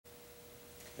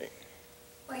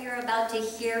What you're about to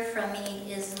hear from me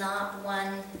is not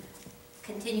one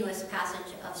continuous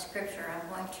passage of Scripture. I'm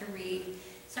going to read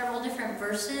several different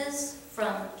verses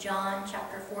from John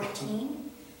chapter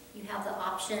 14. You have the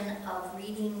option of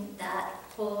reading that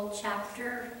whole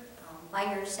chapter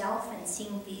by yourself and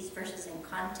seeing these verses in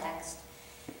context.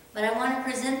 But I want to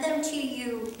present them to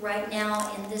you right now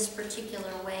in this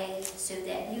particular way so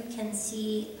that you can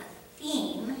see a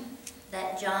theme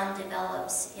that John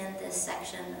develops in this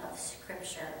section of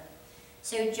Scripture.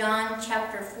 So John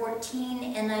chapter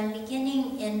 14, and I'm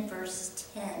beginning in verse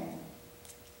 10.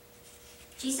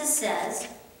 Jesus says,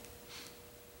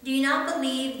 "Do you not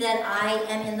believe that I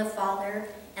am in the Father,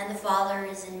 and the Father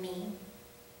is in me?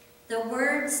 The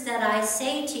words that I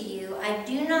say to you, I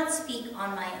do not speak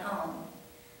on my own,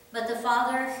 but the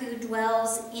Father who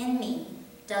dwells in me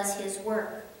does his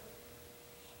work.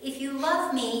 If you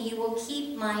love me, you will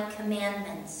keep my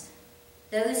commandments.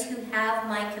 Those who have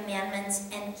my commandments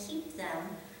and keep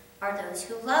them are those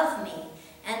who love me,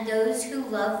 and those who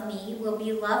love me will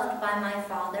be loved by my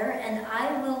Father, and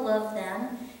I will love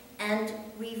them and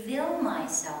reveal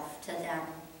myself to them.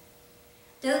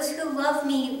 Those who love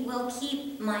me will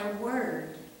keep my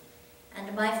word,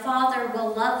 and my Father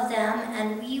will love them,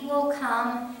 and we will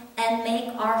come and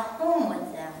make our home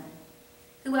with them.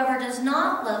 Whoever does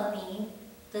not love me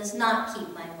does not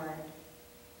keep my word,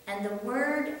 and the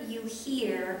word you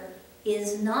hear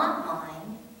is not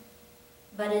mine,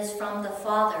 but is from the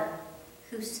Father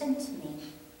who sent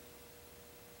me."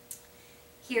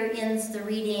 Here ends the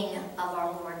reading of our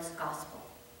Lord's Gospel.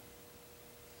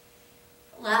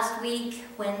 Last week,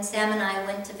 when Sam and I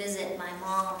went to visit my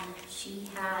mom, she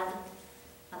had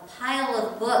a pile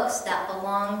of books that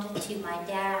belonged to my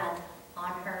dad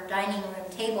on her dining room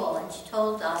table, and she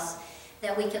told us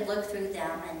that we could look through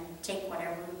them and take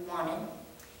whatever we wanted.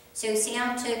 So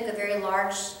Sam took a very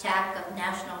large stack of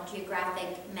National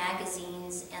Geographic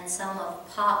magazines and some of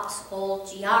Pop's old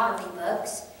geography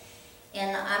books,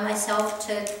 and I myself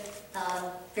took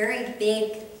a very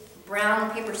big brown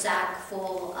paper sack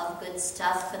full of good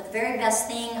stuff. But the very best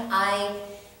thing I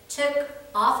took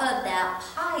off of that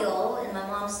pile in my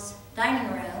mom's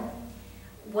dining room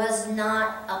was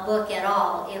not a book at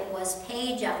all. It was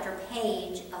page after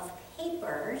page of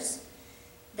papers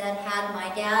that had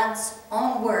my dad's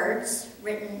own words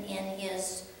written in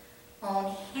his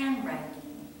own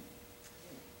handwriting.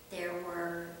 There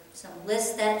were some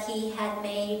lists that he had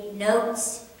made,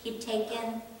 notes he'd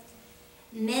taken,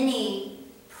 many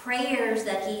prayers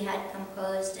that he had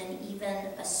composed, and even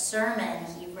a sermon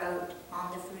he wrote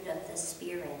on the fruit of the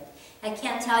Spirit. I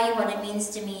can't tell you what it means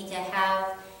to me to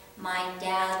have my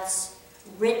dad's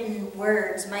written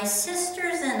words. My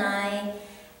sisters and I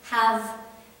have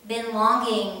been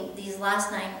longing these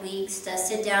last 9 weeks to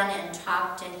sit down and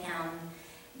talk to him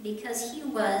because he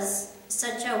was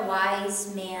such a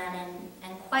wise man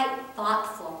and quite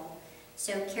thoughtful.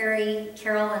 So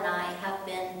Carol and I have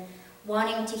been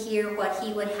wanting to hear what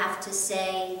he would have to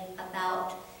say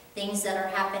about things that are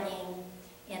happening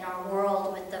in our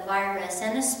world with the virus,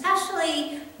 and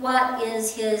especially what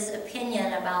is his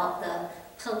opinion about the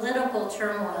political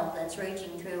turmoil that's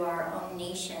raging through our own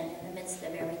nation in the midst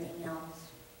of everything else.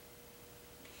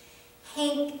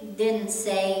 Hank didn't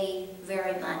say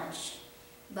very much,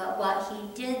 but what he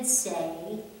did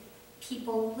say,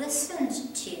 people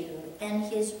listened to, and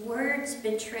his words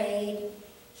betrayed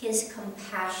his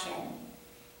compassion,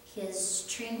 his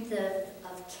strength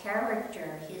of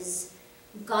character, his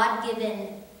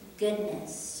God-given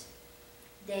goodness.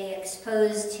 They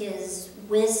exposed his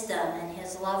wisdom and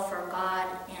his love for God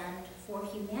and for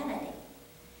humanity.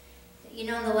 You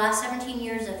know, in the last 17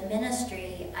 years of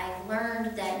ministry, I've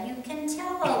learned that you can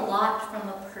tell a lot from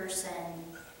a person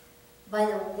by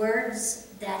the words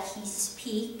that he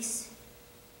speaks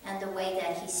and the way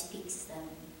that he speaks them.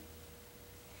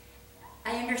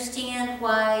 I understand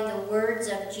why the words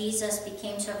of Jesus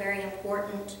became so very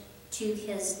important to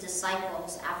his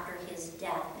disciples after his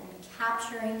death. In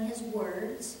capturing his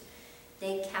words,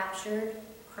 they captured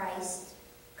Christ's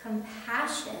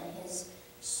compassion, his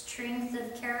strength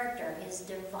of character, his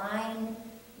divine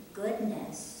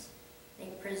goodness. They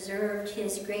preserved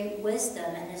his great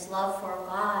wisdom and his love for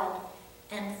God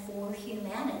and for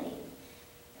humanity.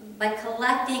 By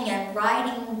collecting and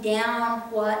writing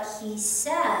down what he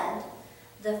said,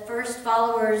 the first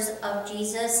followers of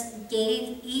Jesus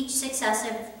gave each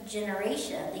successive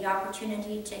generation the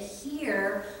opportunity to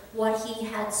hear what he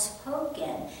had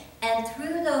spoken, and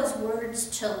through those words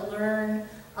to learn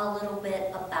a little bit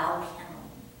about him.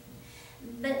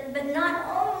 But not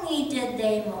only did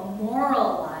they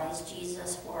memorialize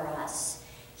Jesus for us,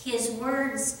 his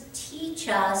words teach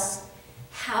us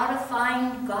how to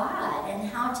find God and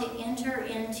how to enter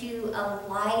into a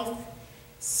life-saving,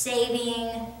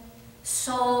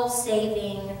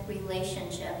 soul-saving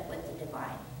relationship with the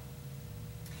divine.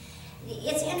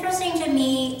 It's interesting to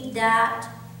me that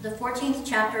the 14th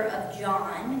chapter of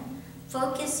John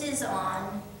focuses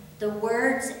on the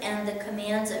words and the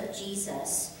commands of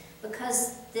Jesus,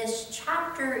 because this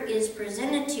chapter is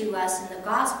presented to us in the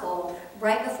gospel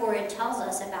right before it tells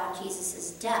us about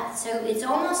Jesus' death. So it's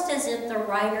almost as if the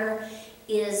writer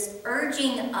is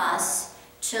urging us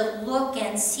to look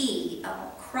and see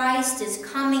Christ is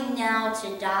coming now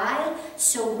to die,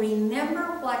 so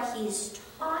remember what he's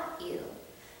taught you.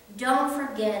 Don't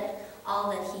forget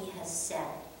all that he has said.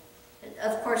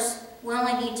 Of course, we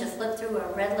only need to flip through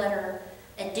a red letter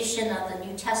edition of the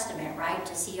New Testament, right,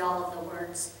 to see all of the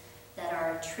words that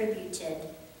are attributed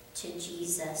to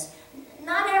Jesus.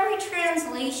 Not every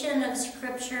translation of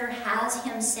Scripture has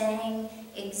him saying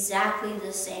exactly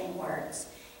the same words.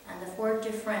 And the 4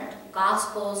 different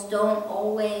Gospels don't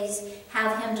always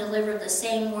have him deliver the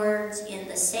same words in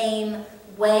the same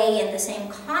way, in the same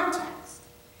context.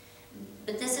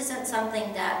 But this isn't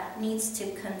something that needs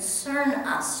to concern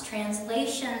us.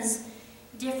 Translations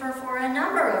differ for a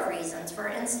number of reasons. For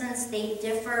instance, they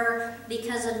differ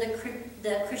because of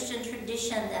the Christian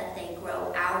tradition that they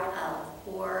grow out of,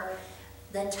 or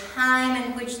the time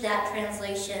in which that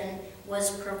translation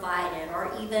was provided,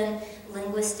 or even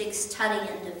linguistic study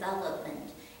and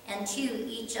development. And 2,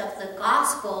 each of the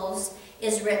Gospels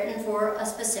is written for a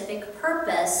specific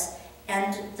purpose,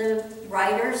 and the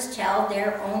writers tell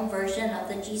their own version of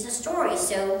the Jesus story,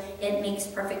 so it makes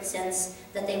perfect sense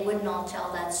that they wouldn't all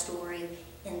tell that story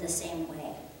in the same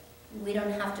way. We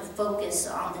don't have to focus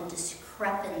on the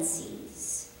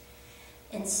discrepancies.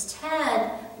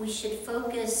 Instead, we should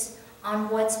focus on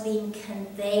what's being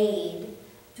conveyed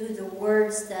through the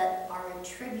words that are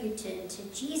attributed to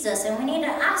Jesus. And we need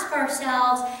to ask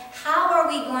ourselves, how are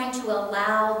we going to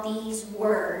allow these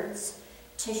words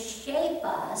to shape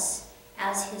us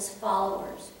as his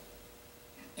followers?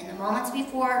 In the moments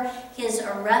before his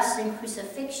arrest and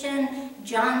crucifixion,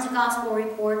 John's gospel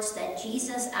reports that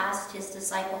Jesus asked his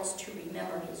disciples to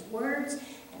remember his words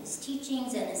and his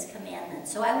teachings and his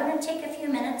commandments. So I want to take a few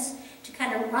minutes to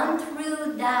kind of run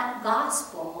through that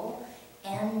gospel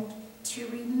and to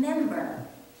remember.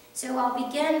 So I'll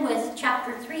begin with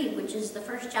chapter 3, which is the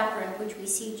first chapter in which we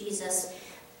see Jesus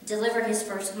deliver his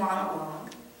first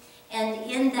monologue. And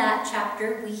in that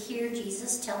chapter, we hear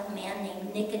Jesus tell a man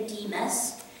named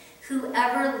Nicodemus,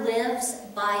 "Whoever lives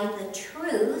by the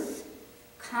truth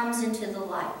comes into the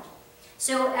light."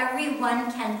 So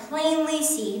everyone can plainly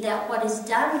see that what is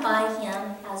done by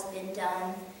him has been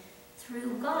done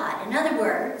through God. In other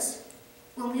words,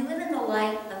 when we live in the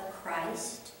light of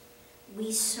Christ,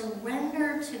 we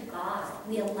surrender to God.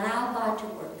 We allow God to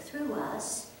work through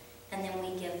us, and then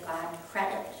we give God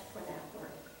credit for that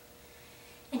work.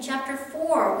 In chapter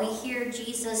 4, we hear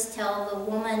Jesus tell the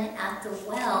woman at the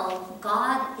well,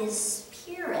 God is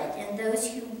spirit, and those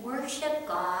who worship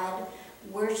God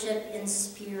worship in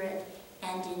spirit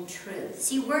and in truth.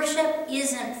 See, worship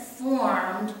isn't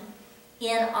formed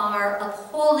in our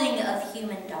upholding of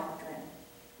human doctrine.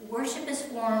 Worship is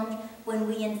formed when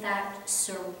we in fact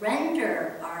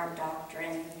surrender our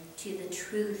doctrine to the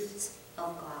truths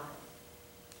of God.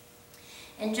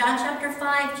 In John chapter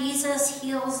 5, Jesus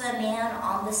heals a man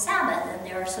on the Sabbath, and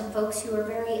there are some folks who are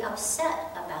very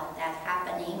upset about that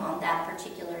happening on that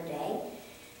particular day.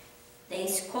 They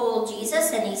scold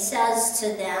Jesus, and he says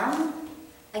to them,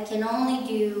 I can only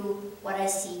do what I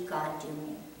see God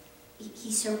doing.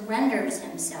 He surrenders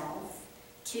himself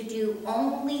to do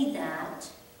only that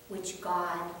which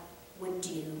God would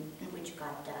do and which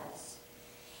God does.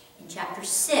 In chapter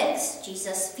 6,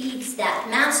 Jesus feeds that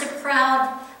massive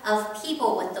crowd of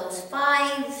people with those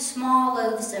 5 small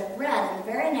loaves of bread. And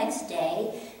the very next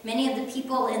day, many of the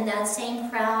people in that same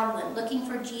crowd went looking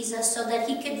for Jesus so that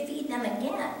he could feed them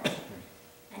again.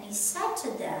 And he said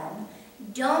to them,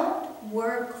 don't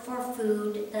work for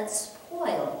food that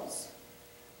spoils.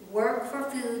 Work for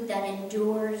food that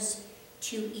endures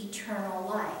to eternal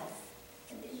life.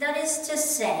 That is to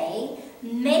say,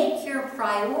 make your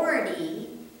priority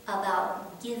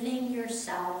about giving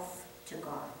yourself to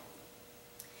God.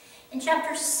 In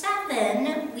chapter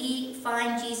 7, we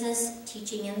find Jesus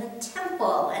teaching in the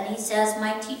temple, and he says,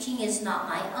 my teaching is not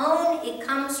my own, it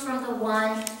comes from the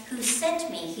one who sent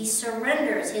me. He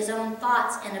surrenders his own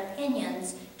thoughts and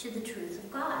opinions to the truth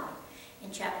of God.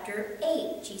 In chapter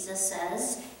 8, Jesus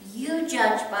says, you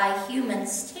judge by human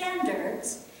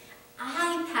standards.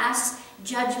 I pass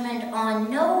judgment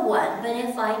on no one, but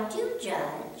if I do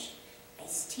judge, I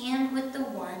stand with the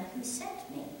one who sent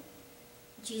me.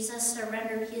 Jesus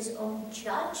surrendered his own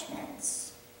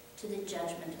judgments to the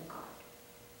judgment of God.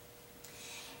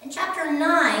 In chapter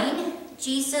 9,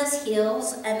 Jesus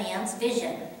heals a man's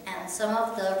vision, and some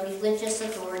of the religious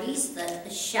authorities, the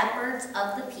shepherds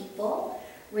of the people,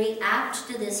 react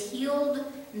to this healed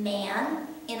man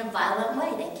in a violent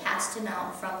way. They cast him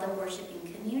out from the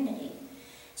worshiping community.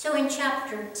 So in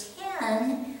chapter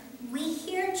 10, we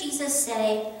hear Jesus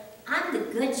say, I'm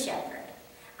the good shepherd.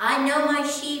 I know my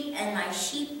sheep, and my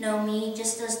sheep know me,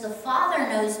 just as the Father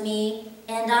knows me,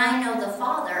 and I know the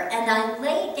Father, and I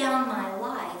lay down my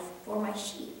life for my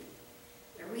sheep.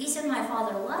 The reason my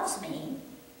Father loves me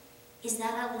is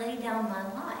that I lay down my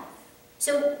life.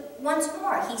 So once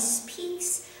more, he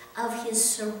speaks of his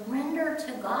surrender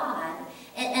to God,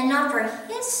 and not for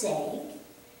his sake,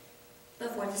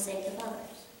 but for the sake of others.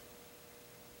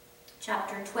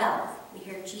 Chapter 12, we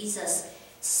hear Jesus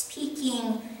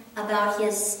speaking about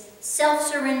his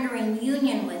self-surrendering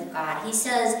union with God. He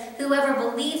says, whoever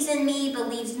believes in me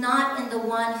believes not in the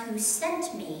one who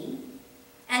sent me,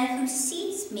 and who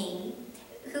sees me,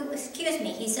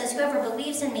 he says, whoever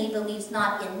believes in me believes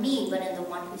not in me, but in the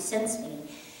one who sends me.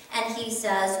 And he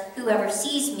says, whoever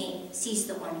sees me sees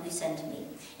the one who sent me.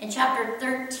 In chapter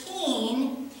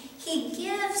 13, he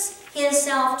gives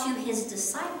himself to his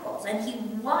disciples, and he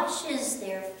washes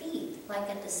their feet like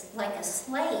a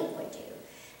slave would do.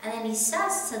 And then he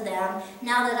says to them,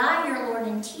 now that I, your Lord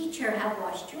and teacher, have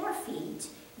washed your feet,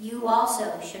 you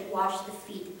also should wash the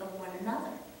feet of one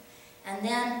another. And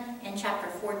then in chapter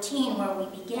 14, where we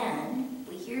begin,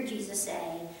 we hear Jesus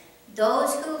say,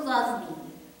 those who love me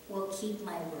will keep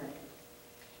my word.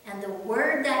 And the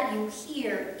word that you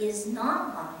hear is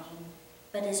not mine,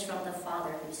 but is from the Father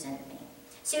who sent me.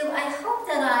 So I hope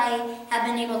that I have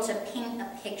been able to paint a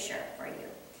picture for you.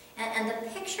 And the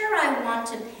picture I want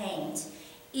to paint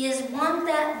is one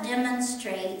that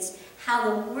demonstrates how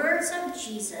the words of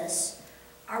Jesus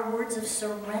are words of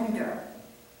surrender,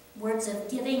 words of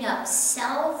giving up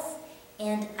self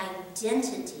and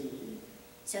identity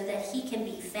so that he can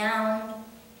be found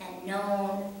and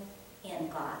known in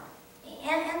God.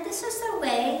 And this is the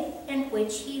way in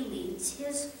which he leads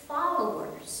his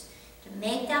followers. To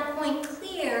make that point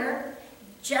clear,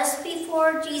 just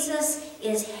before Jesus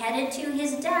is headed to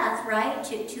his death, right,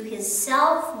 to his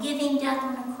self-giving death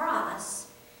on the cross,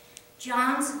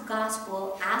 John's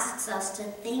gospel asks us to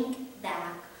think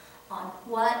back on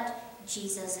what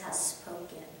Jesus has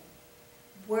spoken.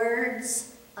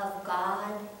 Words of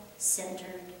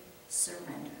God-centered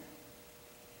surrender.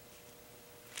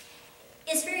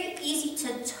 It's very easy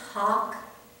to talk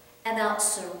about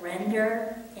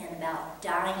surrender and about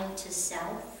dying to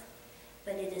self,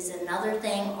 but it is another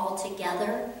thing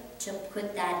altogether to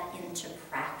put that into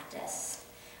practice.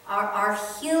 Our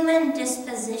human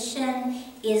disposition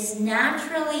is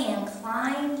naturally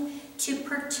inclined to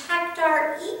protect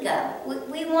our ego.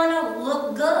 We want to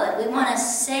look good. We want to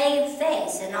save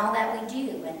face in all that we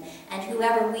do and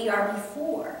whoever we are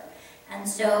before. And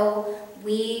so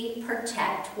we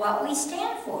protect what we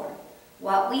stand for,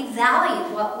 what we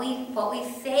value, what we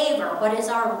favor, what is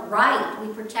our right.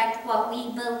 We protect what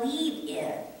we believe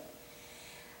in.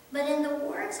 But in the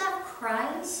words of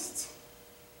Christ,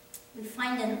 we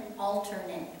find an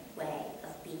alternate way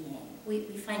of being. We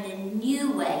find a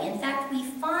new way. In fact, we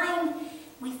find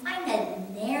a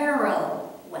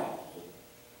narrow way.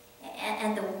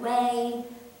 And the way,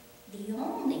 the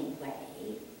only way,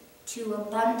 to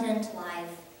abundant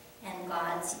life and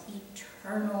God's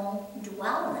eternal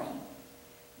dwelling.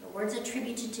 The words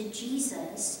attributed to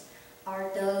Jesus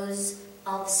are those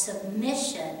of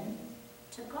submission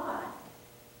to God.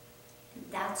 And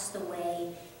that's the way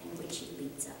in which he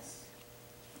leads us.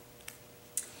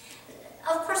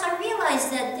 Of course, I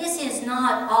realize that this is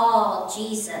not all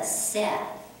Jesus said.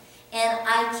 And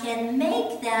I can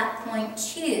make that point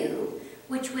too,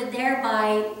 which would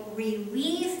thereby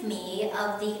relieve me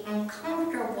of the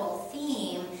uncomfortable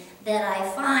theme that I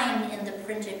find in the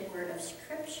printed word of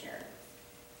Scripture.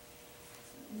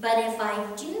 But if I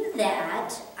do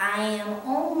that, I am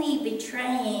only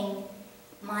betraying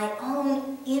my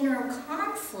own inner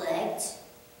conflict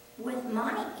with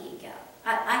my ego.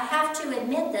 I have to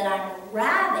admit that I'm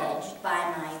ravaged by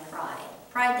my pride.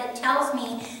 Pride that tells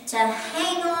me to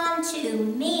hang on to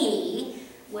me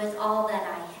with all that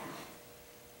I have.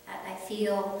 I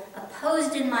feel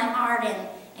opposed in my heart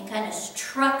and kind of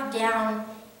struck down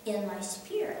in my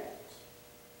spirit.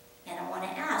 And I want to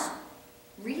ask,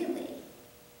 really,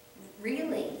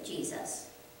 Jesus,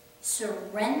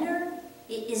 surrender?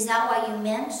 Is that what you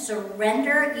meant?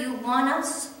 Surrender? You want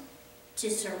us to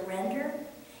surrender?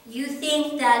 You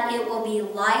think that it will be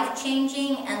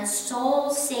life-changing and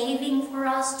soul-saving for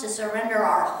us to surrender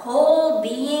our whole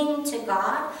being to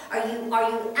God? Are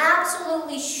you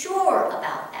absolutely sure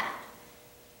about that?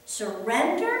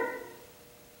 Surrender?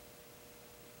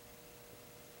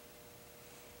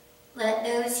 Let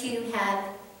those who have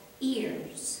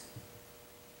ears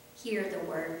hear the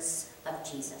words of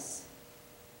Jesus.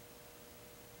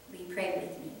 Will you pray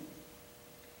with me?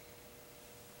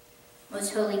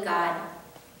 Most holy God,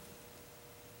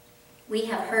 we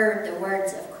have heard the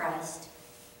words of Christ.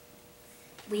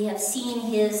 We have seen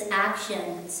his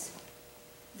actions,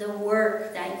 the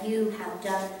work that you have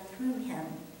done through him,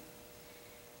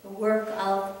 the work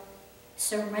of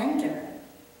surrender,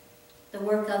 the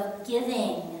work of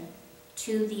giving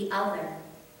to the other,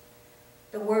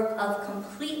 the work of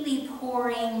completely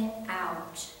pouring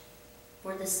out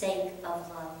for the sake of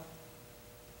love.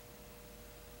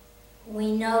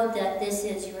 We know that this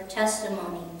is your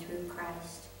testimony through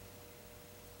Christ.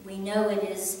 We know it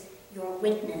is your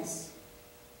witness.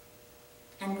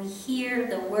 And we hear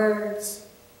the words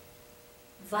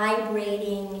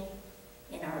vibrating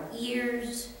in our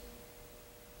ears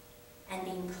and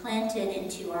being planted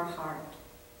into our heart.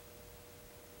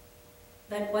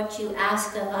 But what you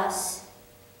ask of us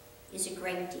is a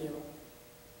great deal.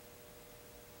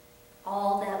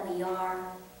 All that we are,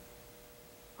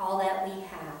 all that we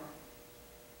have.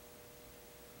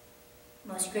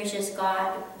 Most gracious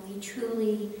God, we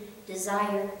truly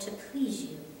desire to please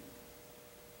you.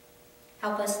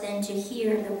 Help us then to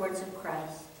hear the words of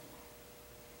Christ.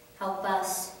 Help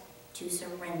us to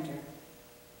surrender.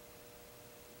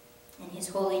 In his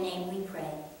holy name we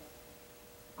pray.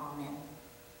 Amen.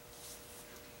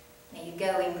 May you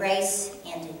go in grace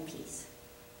and in peace.